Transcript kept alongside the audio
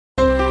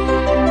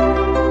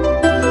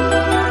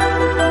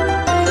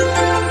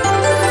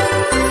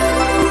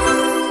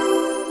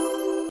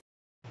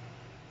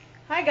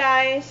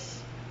guys!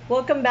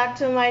 Welcome back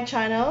to my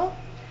channel.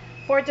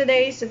 For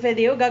today's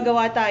video,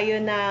 gagawa tayo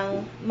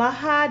ng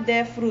Maja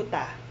de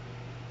Fruta.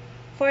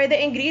 For the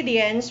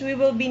ingredients, we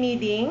will be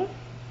needing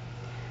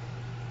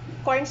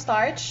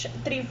cornstarch,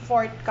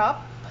 3/4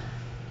 cup,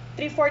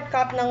 3/4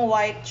 cup ng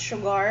white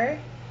sugar,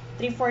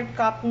 3/4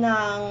 cup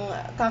ng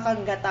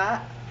kakang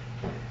gata,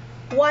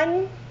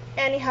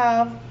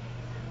 1½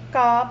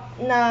 cup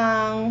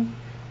ng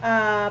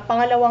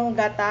pangalawang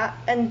gata,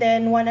 and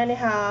then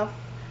 1½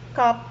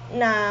 cup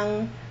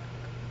ng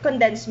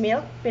condensed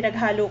milk.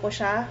 Pinaghalo ko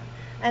siya.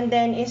 And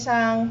then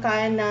isang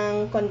can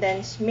ng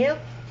condensed milk.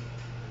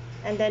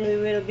 And then we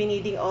will be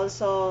needing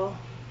also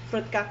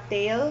fruit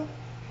cocktail.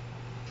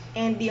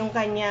 And yung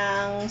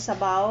kanyang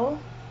sabaw.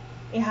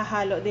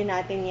 Ihahalo din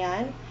natin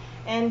yan.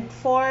 And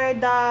for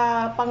the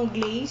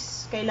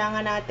pang-glaze,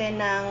 kailangan natin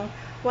ng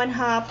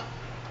 1/2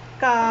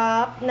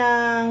 cup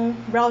ng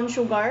brown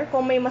sugar.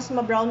 Kung may mas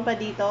ma-brown pa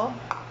dito,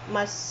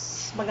 mas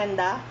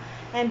maganda.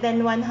 And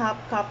then 1/2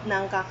 cup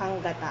ng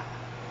kakang gata.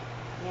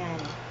 Yan.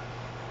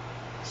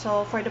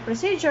 So, for the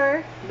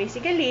procedure,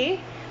 basically,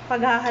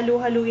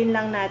 paghahalu-haluin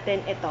lang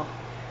natin ito.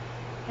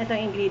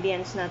 Itong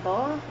ingredients na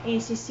to.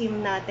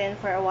 Isi-steam natin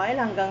for a while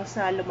hanggang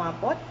sa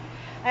lumapot.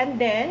 And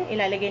then,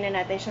 ilalagay na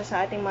natin siya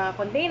sa ating mga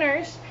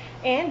containers.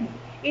 And,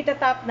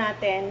 itatap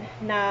natin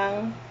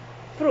ng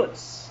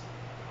fruits.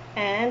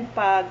 And,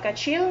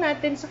 pagka-chill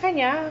natin sa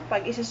kanya,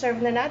 pag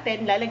isi-serve na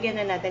natin, lalagyan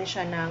na natin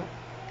siya ng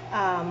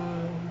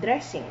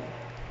dressing.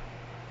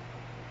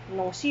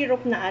 No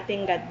syrup na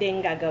ating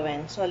din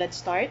gagawin. So, let's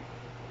start.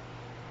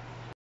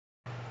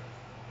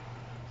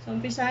 So,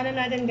 umpisahan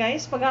na natin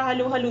guys.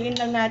 Paghahalu-haluin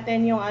lang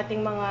natin yung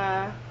ating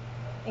mga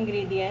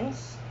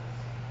ingredients.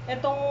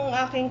 Itong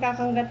aking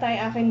kakang gata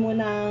ay akin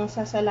munang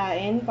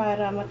sasalain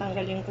para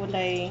matanggal yung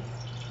kulay,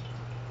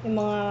 yung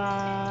mga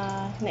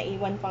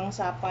naiwan pang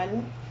sapal.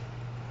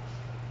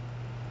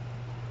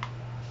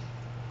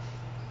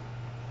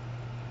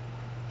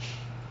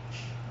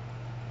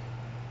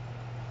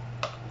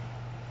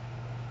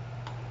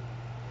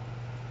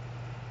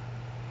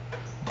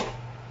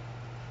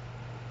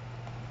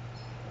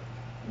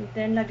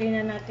 Then, lagay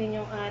na natin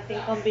yung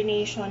ating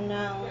combination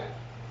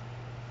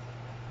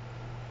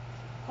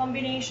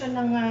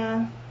ng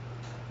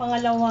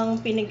pangalawang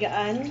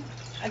pinigaan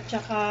at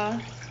saka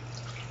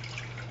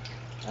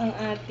ang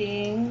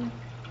ating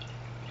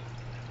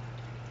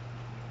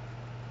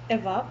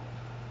evap.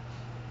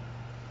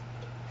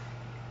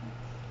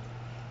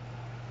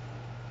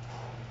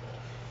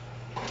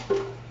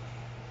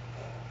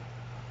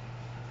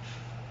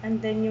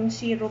 And then, yung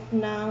syrup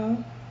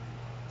nung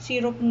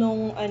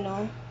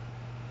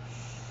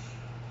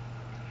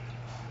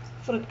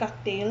fruit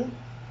cocktail.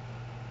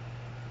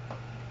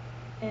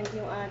 And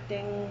yung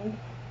ating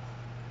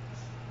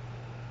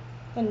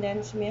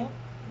condensed milk.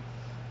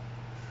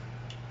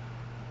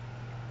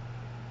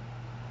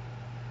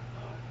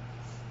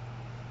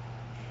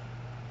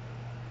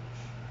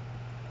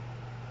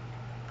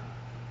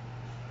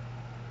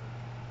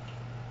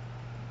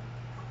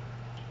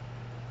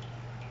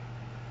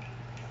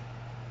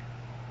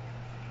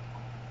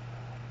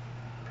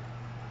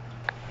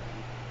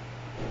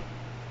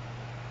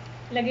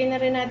 Lagay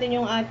na rin natin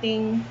yung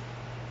ating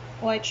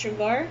white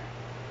sugar.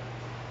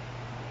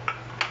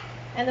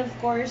 And of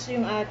course,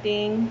 yung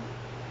ating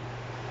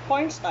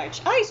cornstarch.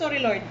 Ay, sorry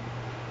Lord.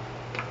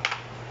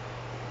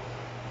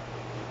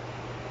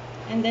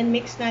 And then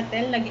mix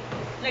natin.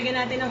 Lagyan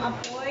natin ng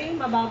apoy.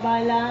 Mababa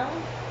lang.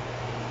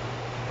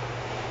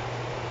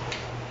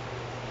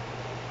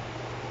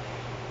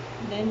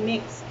 Then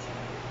mixed.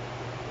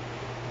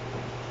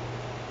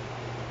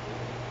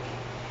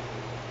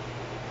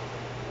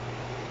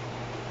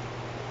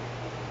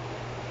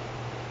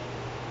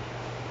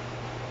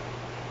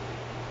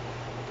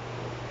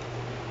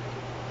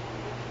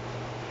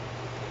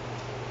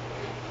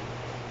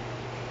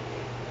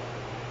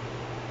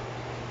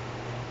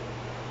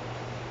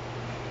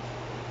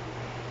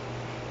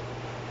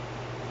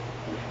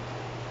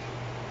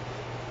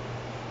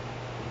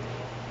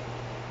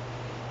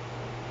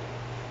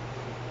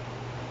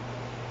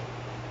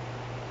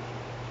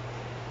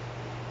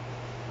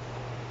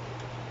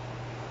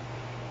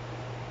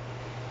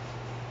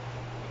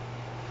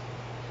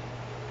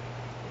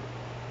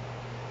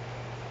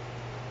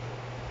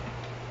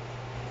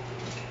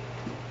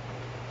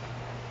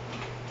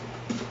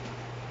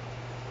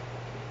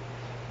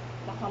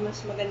 Baka mas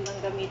magandang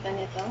gamitan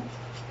ito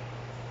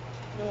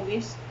ng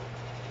whisk.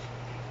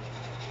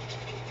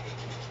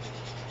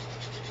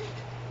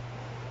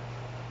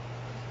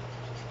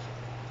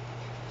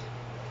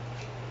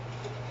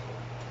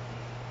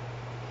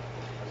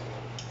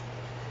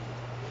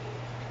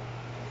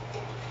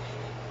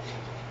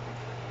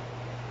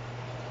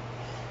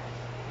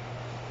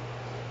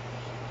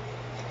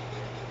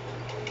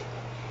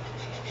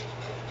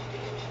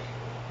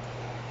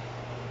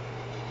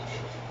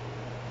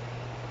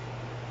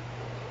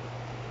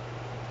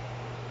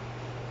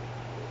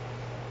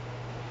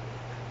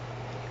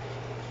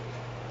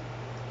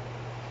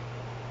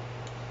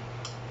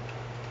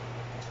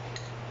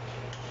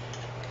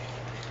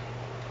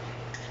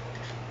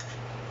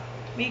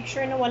 Make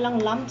sure na walang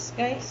lumps,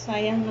 guys.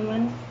 Sayang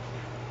naman.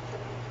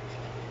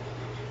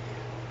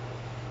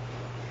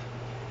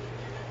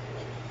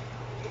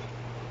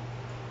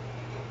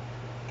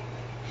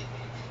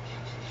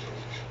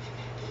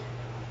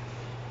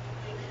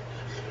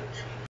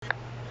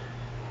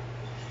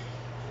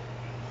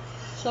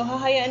 So,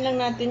 hahayaan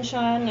lang natin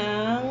siya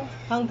ng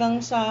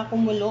hanggang sa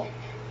kumulo.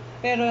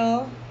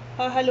 Pero,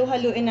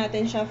 hahalu-haluin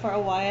natin siya for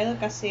a while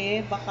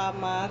kasi baka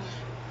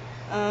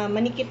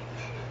manikip.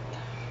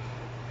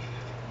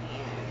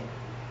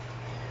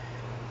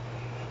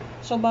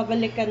 So,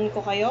 babalikan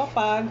ko kayo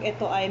pag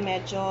ito ay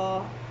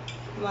medyo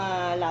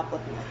malapot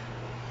na.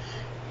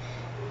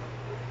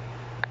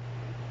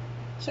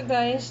 So,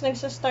 guys,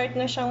 nagsa-start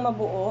na siyang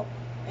mabuo.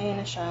 Ayan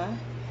na siya.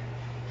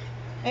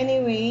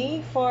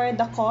 Anyway, for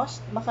the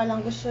cost, baka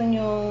lang gusto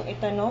nyong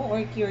itanong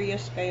or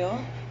curious kayo.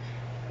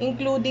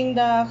 Including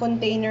the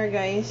container,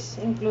 guys.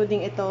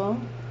 Including ito.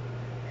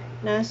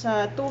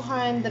 Nasa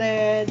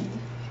 230,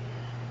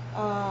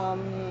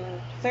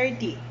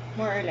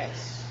 more or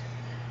less.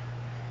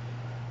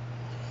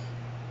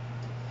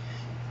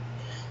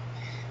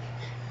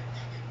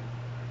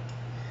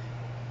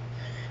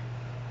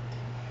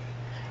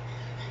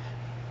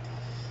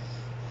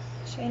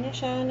 So, yun na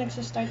siya.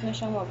 Nagsa-start na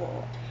siyang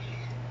mabuo.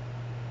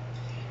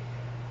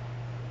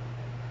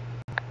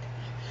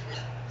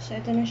 So,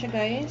 ito na siya,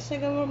 guys.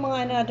 Siguro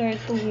mga another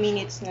 2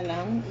 minutes na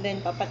lang.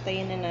 Then,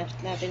 papatayin na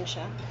natin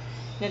siya.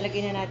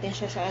 Nalagyan na natin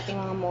siya sa ating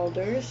mga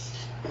molders.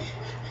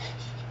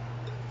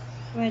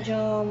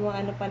 Medyo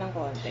maano pa ng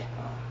konti.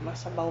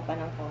 Masabaw pa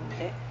ng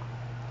konti.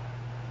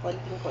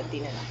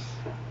 Konting-konti na lang.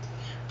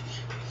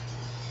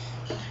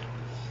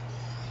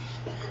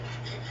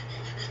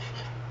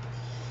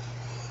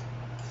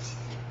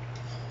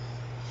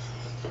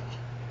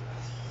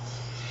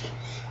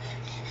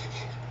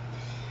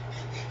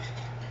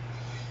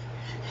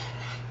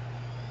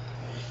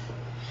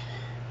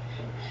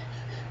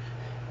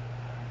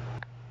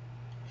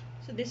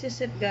 So, this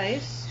is it,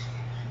 guys.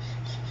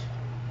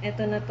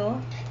 Ito na to.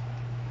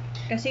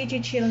 Kasi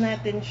i-chill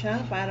natin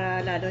siya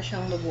para lalo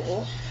siyang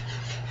mabuo.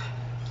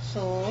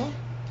 So,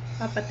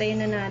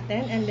 papatayin na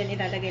natin and then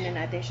ilalagay na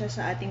natin siya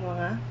sa ating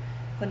mga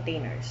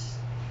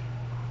containers.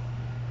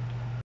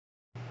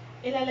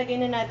 Ilalagay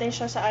na natin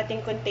siya sa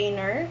ating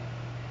container.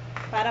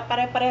 Para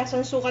pare-parehas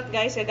ang sukat,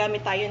 guys,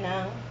 gagamit tayo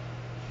ng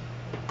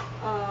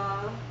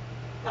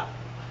cup.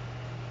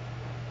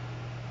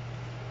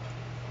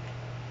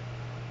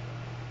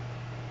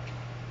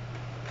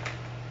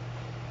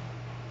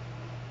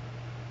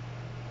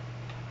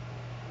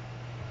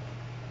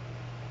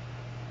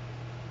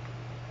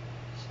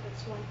 So,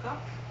 that's 1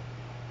 cup.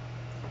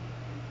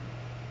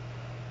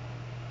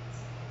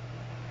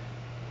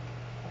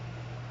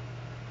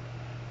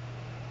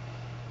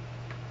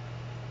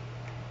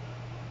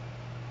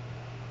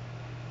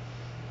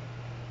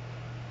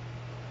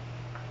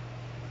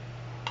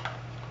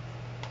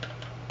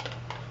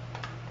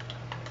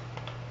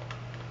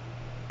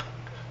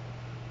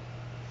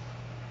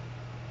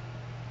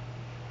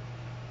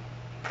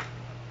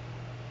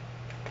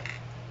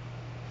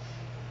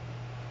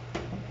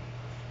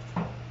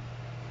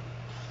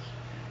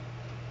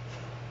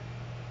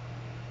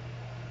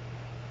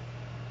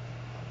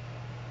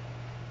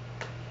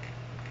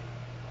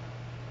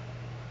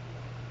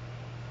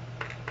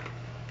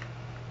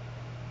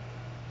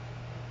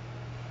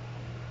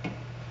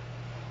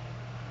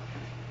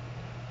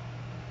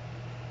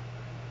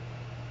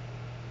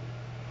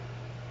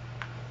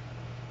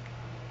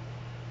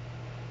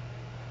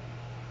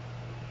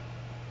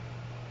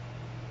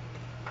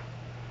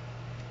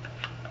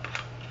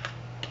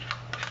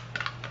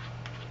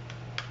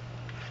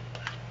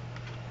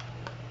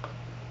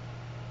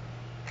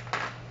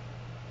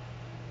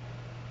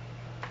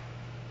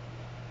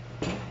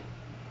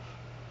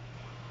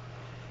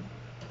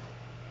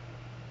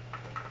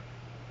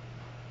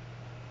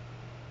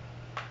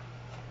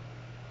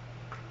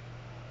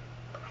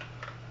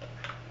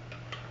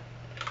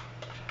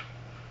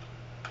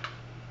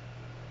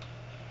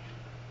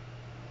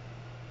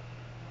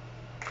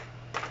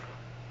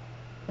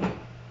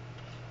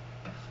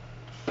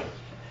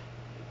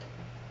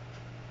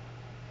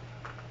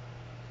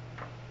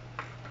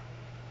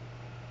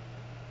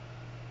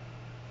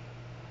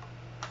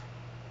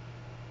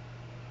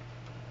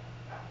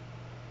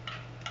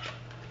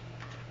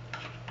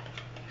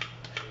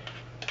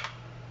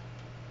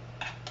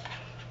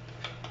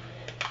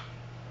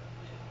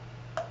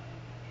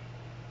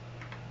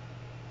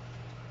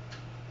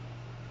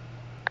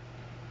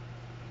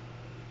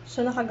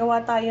 So,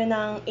 nakagawa tayo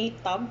ng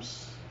 8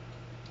 tubs.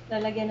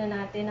 Lalagyan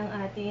na natin ang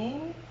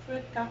ating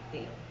fruit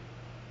cocktail.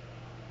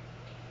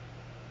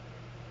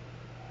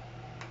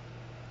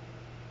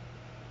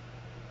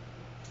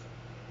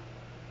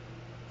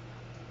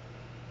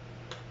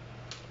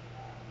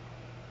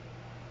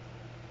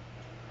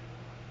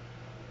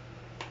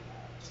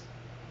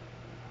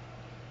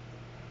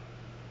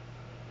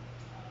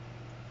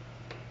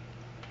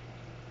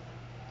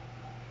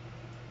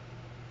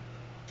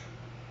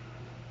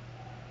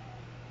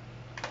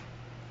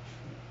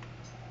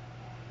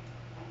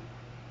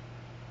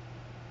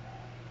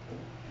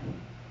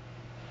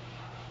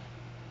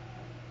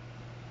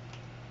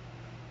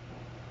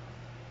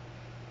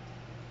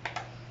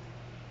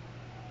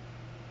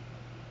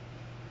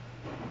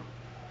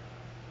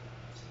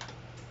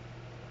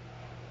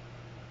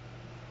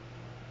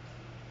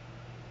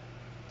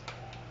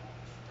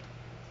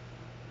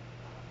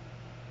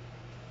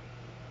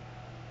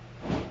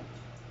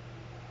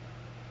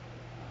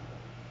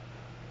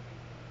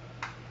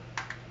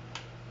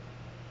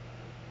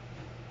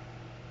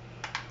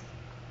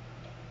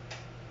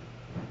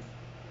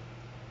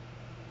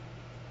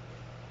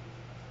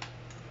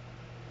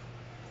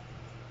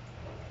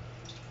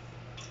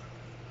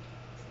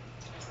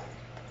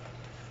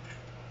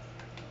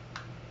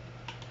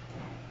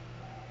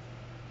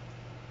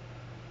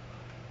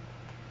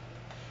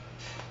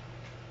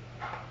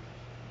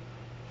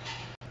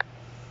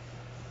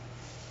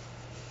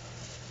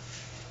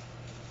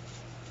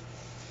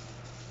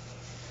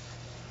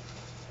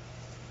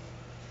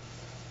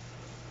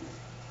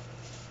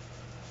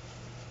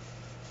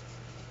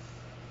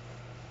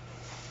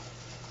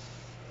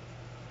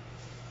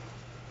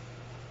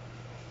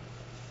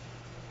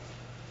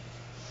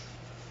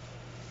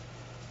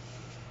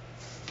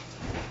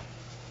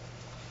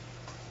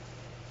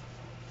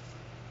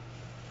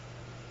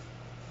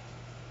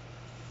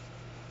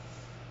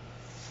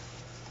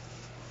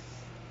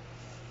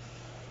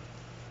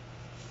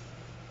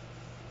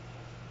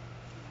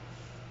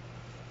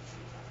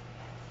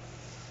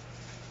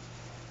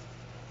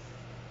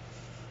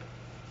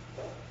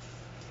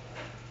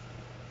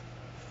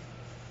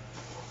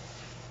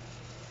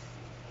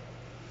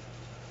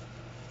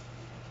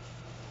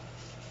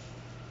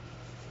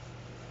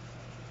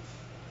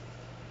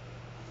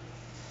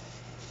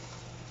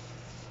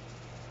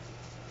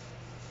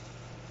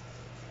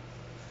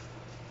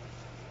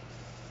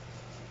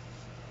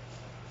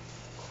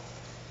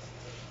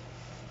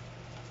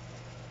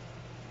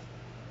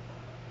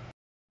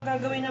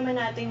 Gagawin naman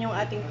natin yung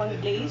ating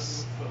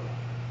pang-glaze.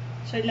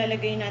 So,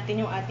 ilalagay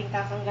natin yung ating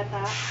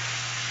kakanggata.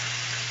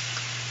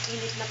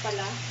 Init na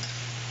pala.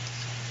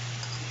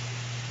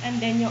 And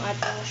then, yung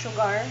ating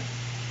sugar.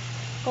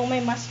 Kung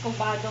may mas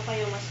kubado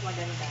kayo, mas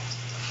maganda.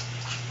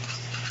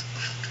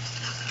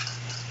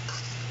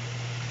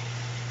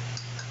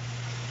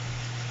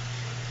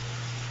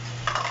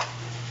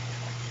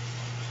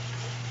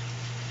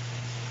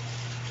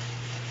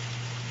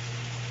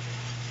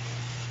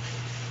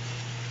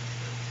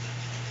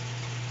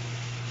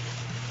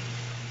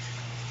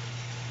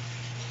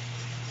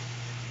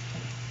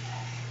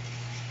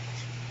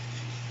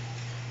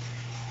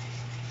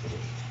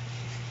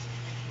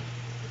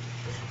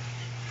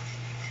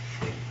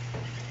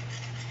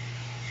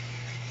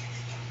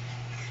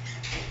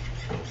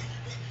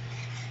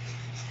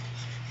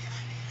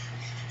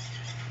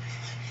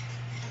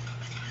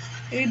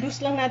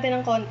 I-reduce lang natin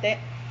ng konti.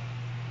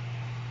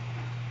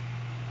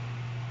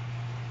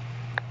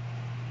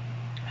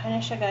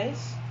 Ano siya,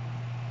 guys?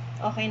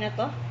 Okay na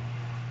to.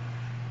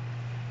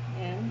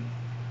 Ayan.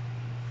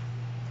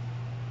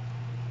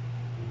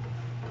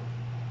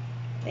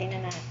 Tayo na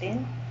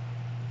natin.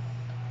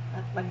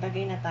 At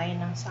maglagay na tayo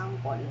ng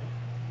sample.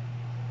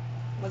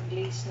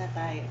 Mag-glaze na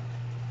tayo.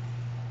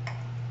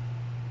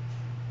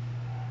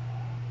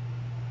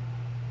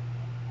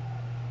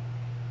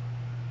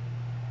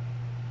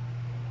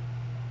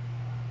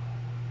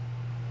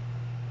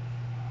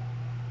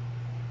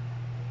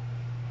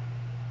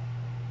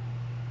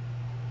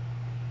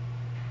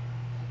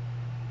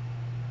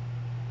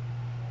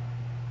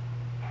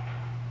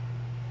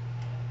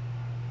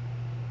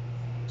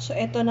 So,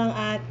 ito ng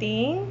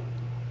ating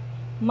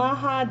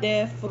Maja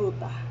de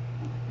Fruta.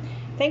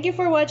 Thank you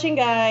for watching,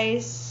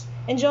 guys.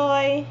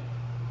 Enjoy.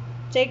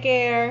 Take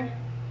care.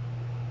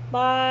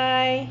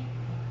 Bye.